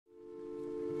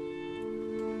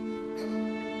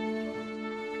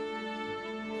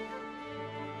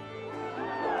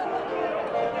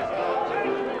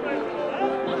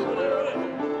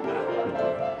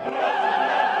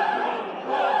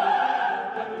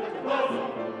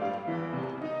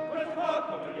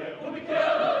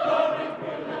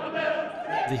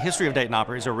The history of Dayton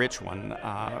Opera is a rich one.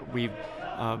 We've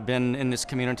been in this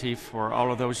community for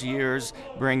all of those years,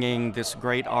 bringing this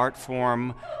great art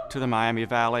form to the Miami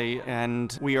Valley,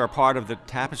 and we are part of the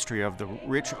tapestry of the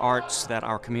rich arts that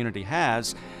our community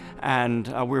has. And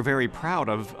we're very proud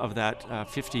of that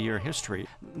 50-year history.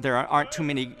 There aren't too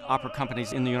many opera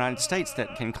companies in the United States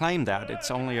that can claim that. It's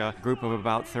only a group of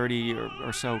about 30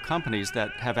 or so companies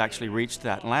that have actually reached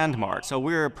that landmark. So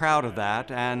we're proud of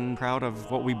that and proud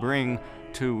of what we bring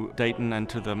to Dayton and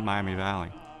to the Miami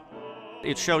Valley.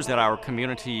 It shows that our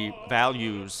community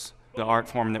values the art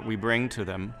form that we bring to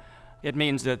them. It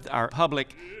means that our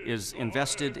public is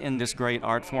invested in this great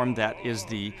art form that is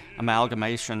the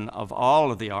amalgamation of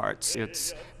all of the arts.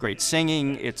 It's great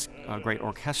singing, it's great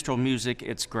orchestral music,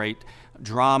 it's great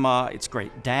drama, it's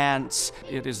great dance.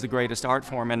 It is the greatest art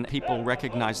form, and people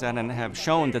recognize that and have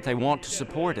shown that they want to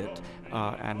support it,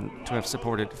 and to have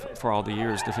supported for all the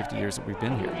years, the 50 years that we've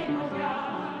been here.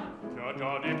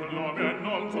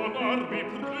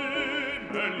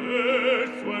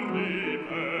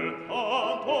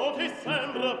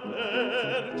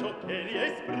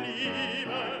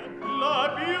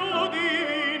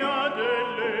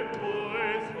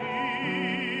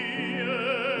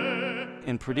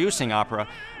 In producing opera,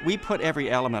 we put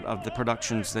every element of the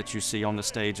productions that you see on the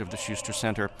stage of the Schuster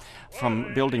Center.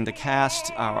 From building the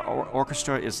cast, our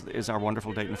orchestra is our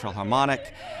wonderful Dayton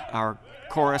Philharmonic, our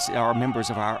chorus are members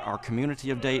of our community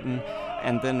of Dayton,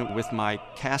 and then with my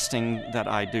casting that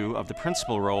I do of the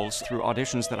principal roles through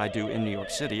auditions that I do in New York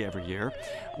City every year,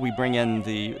 we bring in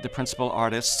the principal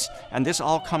artists, and this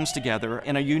all comes together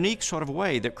in a unique sort of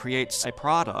way that creates a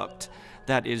product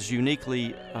that is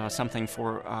uniquely something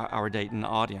for our Dayton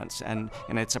audience, and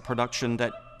it's a production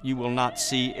that you will not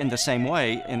see in the same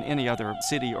way in any other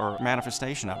city or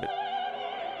manifestation of it.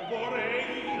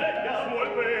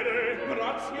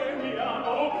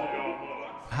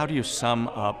 How do you sum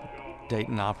up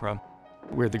Dayton Opera?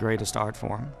 We're the greatest art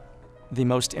form, the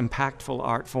most impactful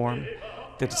art form,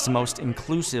 that it's the most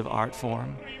inclusive art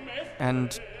form,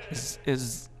 and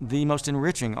is the most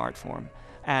enriching art form.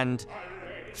 And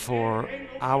for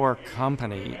our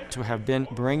company to have been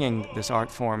bringing this art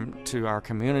form to our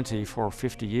community for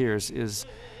 50 years is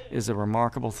a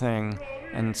remarkable thing,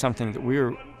 and something that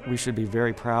we should be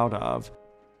very proud of.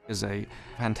 Is a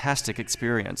fantastic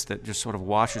experience that just sort of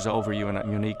washes over you in a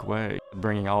unique way,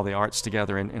 bringing all the arts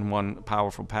together in one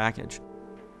powerful package.